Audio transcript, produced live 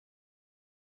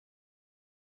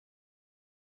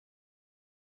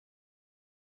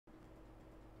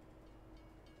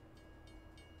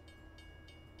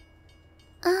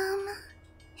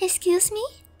Excuse me?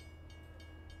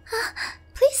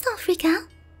 Please don't freak out.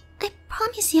 I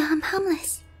promise you I'm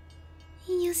harmless.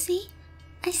 You see,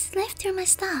 I slept through my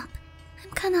stop.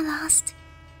 I'm kinda lost.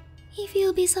 If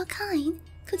you'll be so kind,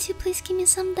 could you please give me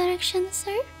some direction,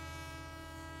 sir?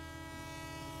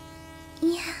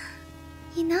 Yeah,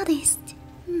 you noticed,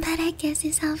 but I guess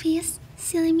it's obvious.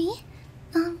 Silly me.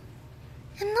 I'm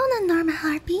not a normal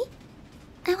harpy.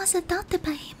 I was adopted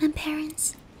by human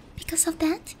parents. Because of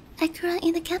that, I grew up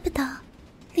in the capital,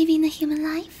 living a human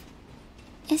life.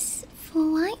 As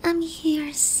for why I'm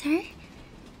here, sir,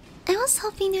 I was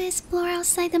hoping to explore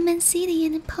outside the main city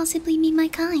and possibly meet my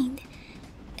kind.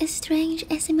 As strange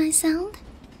as it might sound,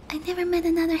 I never met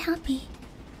another harpy.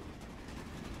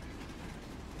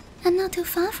 I'm not too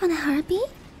far from a harpy,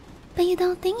 but you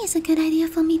don't think it's a good idea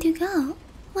for me to go?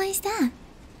 Why is that?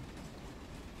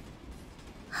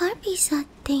 Harpies are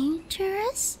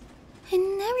dangerous? I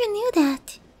never knew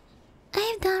that. I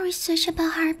have done research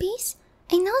about harpies.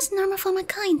 I know it's normal for my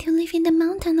kind to live in the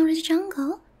mountain or the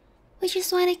jungle, which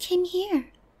is why I came here.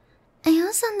 I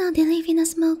also know they live in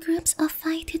small groups of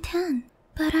 5 to 10,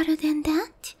 but other than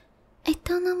that, I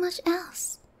don't know much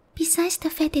else, besides the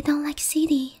fact they don't like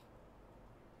city.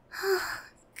 Oh,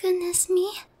 goodness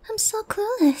me, I'm so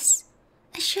clueless.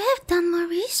 I should have done more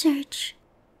research.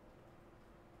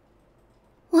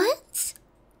 What?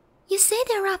 You say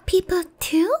they rob people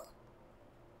too?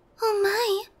 Oh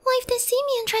my, what if they see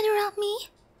me and try to rob me?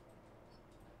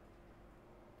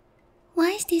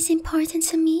 Why is this important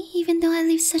to me, even though I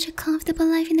live such a comfortable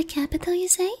life in the capital, you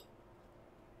say?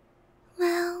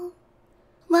 Well,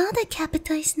 while the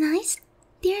capital is nice,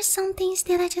 there are some things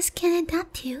that I just can't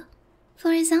adapt to.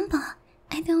 For example,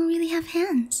 I don't really have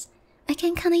hands. I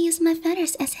can kinda use my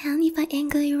feathers as hand if I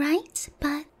angle it right,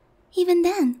 but even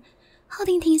then,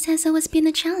 holding things has always been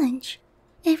a challenge.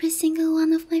 Every single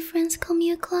one of my friends call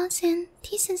me a klutz and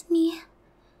teases me.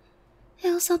 I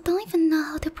also don't even know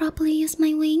how to properly use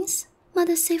my wings.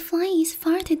 Mother said flying is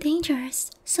far too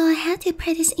dangerous, so I had to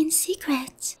practice in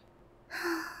secret.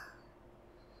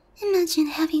 Imagine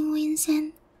having wings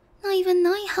and not even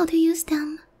knowing how to use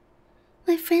them.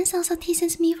 My friends also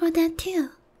teases me for that too.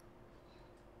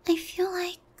 I feel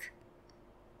like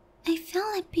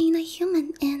being a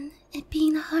human and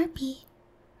being a harpy.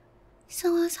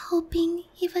 So I was hoping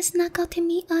if I snuck out to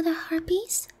meet other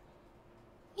harpies,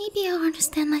 maybe I'll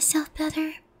understand myself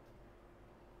better.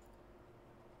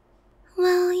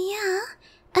 Well, yeah,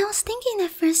 I was thinking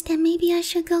at first that maybe I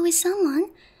should go with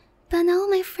someone, but all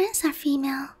my friends are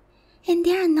female, and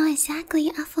they are not exactly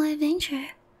up for adventure.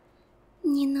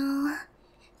 You know,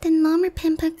 the normal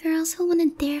pampered girls who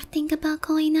wouldn't dare think about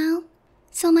going out,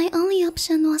 so my only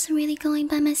option was really going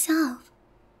by myself.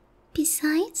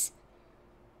 Besides,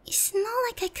 it's not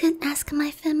like I could ask my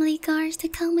family guards to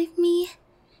come with me.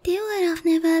 They would have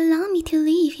never allowed me to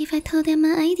leave if I told them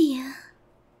my idea.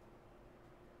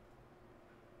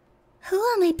 Who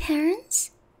are my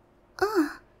parents?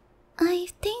 Oh, I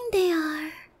think they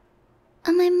are...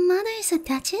 my mother is a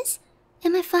duchess,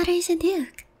 and my father is a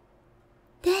duke.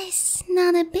 That is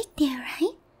not a big deal,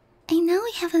 right? I know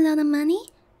we have a lot of money,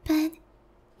 but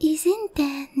isn't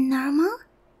that normal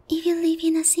if you live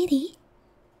in a city?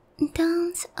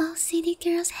 Don't all city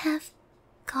girls have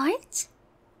guards?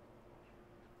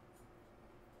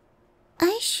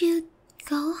 I should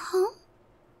go home?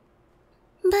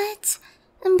 But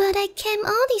I came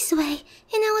all this way,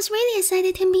 and I was really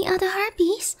excited to meet other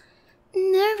harpies.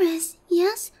 Nervous,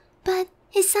 yes, but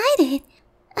excited.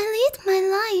 I lived my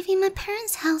life in my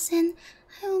parents' house, and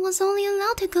I was only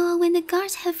allowed to go when the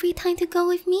guards had free time to go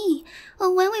with me,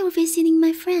 or when we were visiting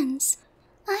my friends.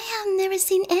 I have never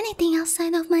seen anything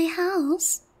outside of my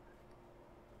house.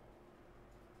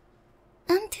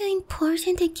 I'm too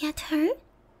important to get hurt?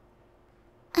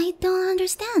 I don't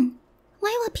understand.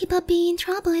 Why would people be in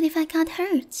trouble if I got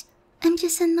hurt? I'm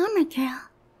just a normal girl.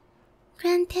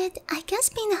 Granted, I guess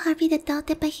being a harpy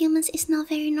adopted by humans is not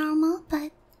very normal,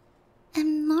 but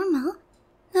I'm normal.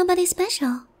 Nobody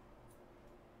special.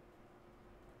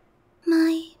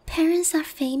 My parents are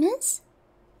famous?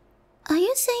 Are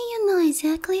you saying you know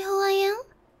exactly who I am?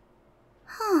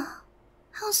 Huh,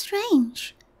 how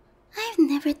strange. I've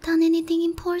never done anything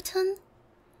important.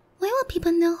 Why would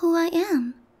people know who I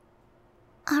am?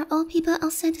 Are all people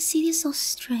outside the city so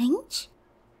strange?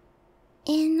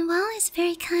 And while it's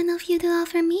very kind of you to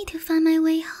offer me to find my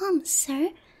way home,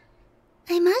 sir,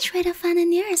 I'd much rather find the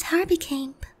nearest harpy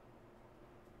camp.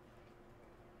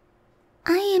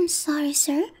 I am sorry,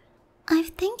 sir. I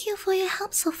thank you for your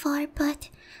help so far, but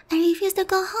I refuse to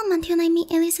go home until I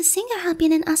meet at least a single harpy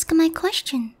and ask my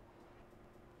question.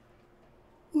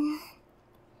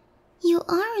 You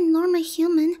are a normal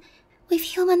human, with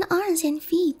human arms and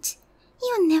feet.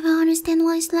 You'll never understand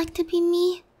what it's like to be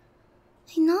me.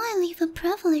 I know I live a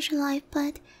privileged life,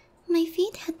 but my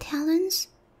feet have talons.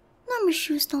 Normal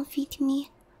shoes don't fit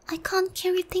me. I can't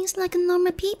carry things like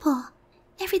normal people.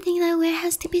 Everything I wear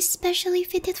has to be specially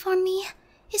fitted for me.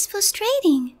 It's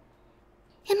frustrating.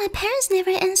 And my parents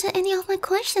never answer any of my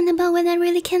questions about where I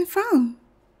really came from.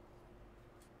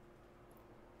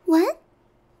 What?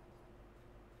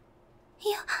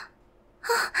 You...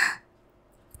 Oh,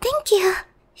 thank you.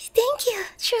 Thank you,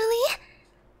 truly.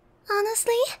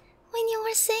 Honestly, when you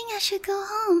were saying I should go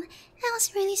home, I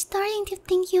was really starting to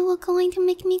think you were going to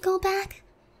make me go back.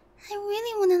 I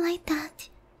really wouldn't like that.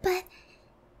 But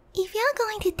if you're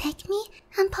going to take me,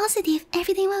 I'm positive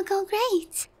everything will go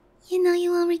great. You know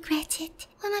you won't regret it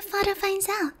when my father finds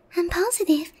out. I'm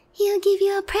positive he'll give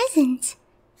you a present.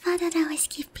 Father always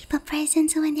give people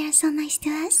presents when they're so nice to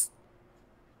us.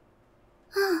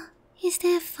 Oh, is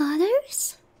that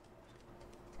father's?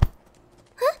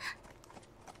 Huh?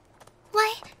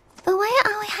 Why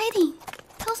are we hiding?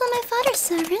 Those are my father's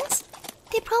servants.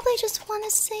 They probably just want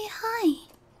to say hi.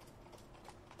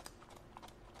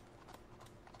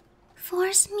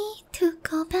 Force me to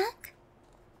go back?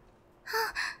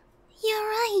 Oh, you're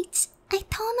right. I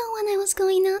don't know when I was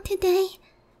going out today.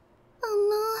 Oh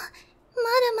no,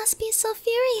 Mother must be so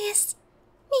furious.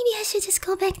 Maybe I should just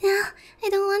go back now. I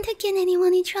don't want to get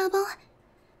anyone in trouble.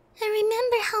 I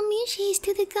remember how mean she is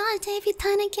to the guards every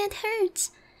time I get hurt.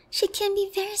 She can be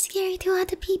very scary to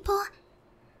other people.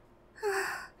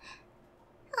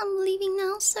 I'm leaving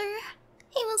now, sir.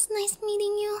 It was nice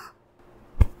meeting you.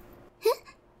 Huh?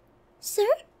 Sir?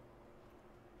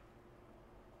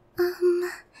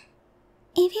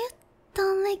 If you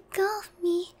don't let go of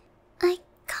me, I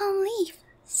can't leave,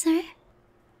 sir.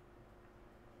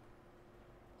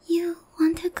 You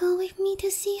want to go with me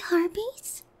to see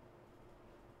harpies?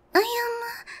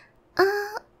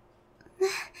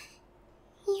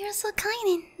 You're so kind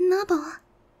and noble.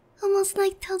 Almost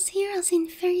like those heroes in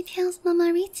fairy tales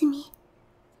Mama read to me.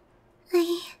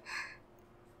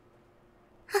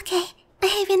 Okay, I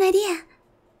have an idea.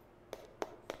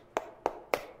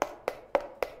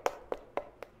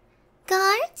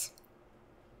 Guards?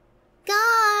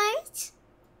 Guards?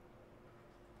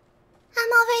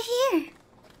 I'm over here.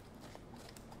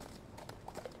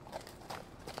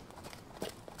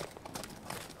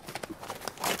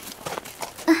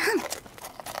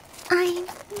 I'm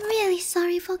really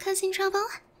sorry for causing trouble.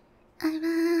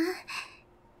 I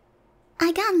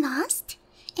got lost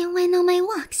and went on my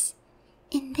walks.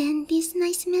 And then this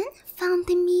nice man found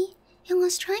me and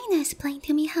was trying to explain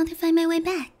to me how to find my way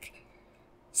back.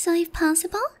 So if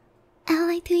possible, I'd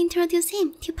like to introduce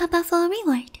him to Papa for a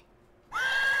reward.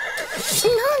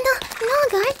 No,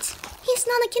 guards. He's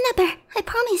not a kidnapper, I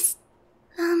promise.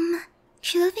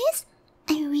 Truth is,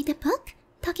 I read a book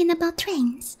talking about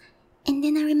trains. And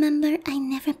then I remember I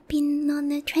never been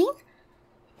on a train.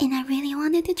 And I really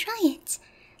wanted to try it.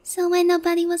 So when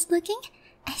nobody was looking,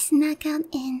 I snuck out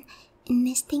and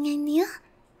this thing I knew,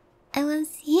 I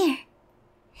was here.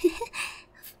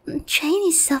 Train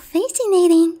is so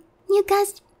fascinating. You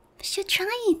guys should try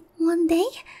it one day.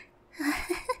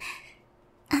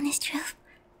 Honest truth.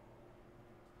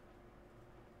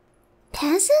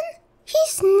 Peasant?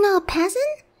 He's no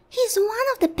peasant. He's one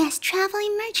of the best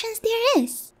traveling merchants there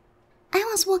is. I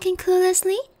was walking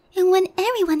cluelessly, and when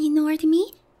everyone ignored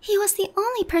me, he was the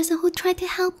only person who tried to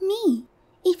help me.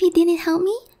 If he didn't help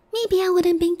me, maybe I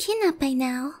wouldn't been kidnapped by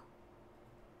now.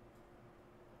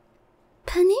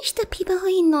 Punish the people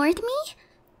who ignored me?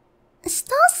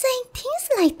 Stop saying things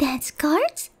like that,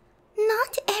 guards.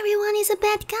 Not everyone is a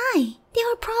bad guy. They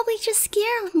were probably just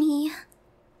scared of me.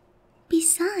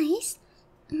 Besides,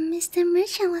 Mr.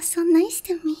 Merchant was so nice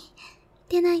to me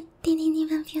that I didn't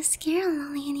even feel scared or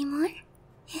lonely anymore.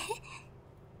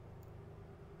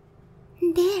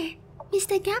 There,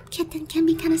 Mr. Grab Kitten can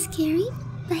be kinda scary,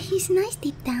 but he's nice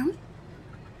deep down.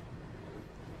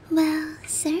 Well,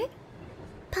 sir,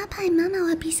 Papa and Mama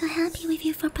will be so happy with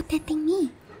you for protecting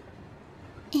me.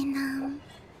 And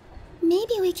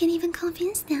maybe we can even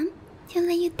convince them to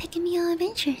let you take me on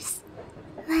adventures.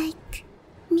 Like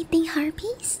meeting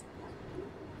harpies?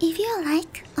 If you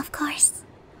like, of course.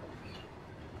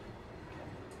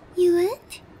 You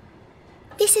would?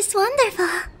 This is wonderful!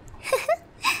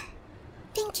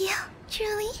 Thank you,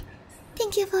 truly.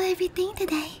 Thank you for everything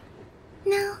today.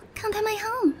 Now, come to my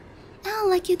home. I would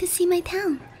like you to see my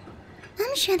town.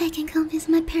 I'm sure I can convince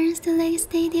my parents to let you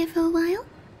stay there for a while,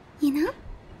 you know?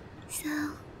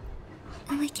 So,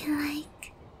 we can,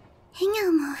 like, hang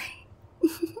out more.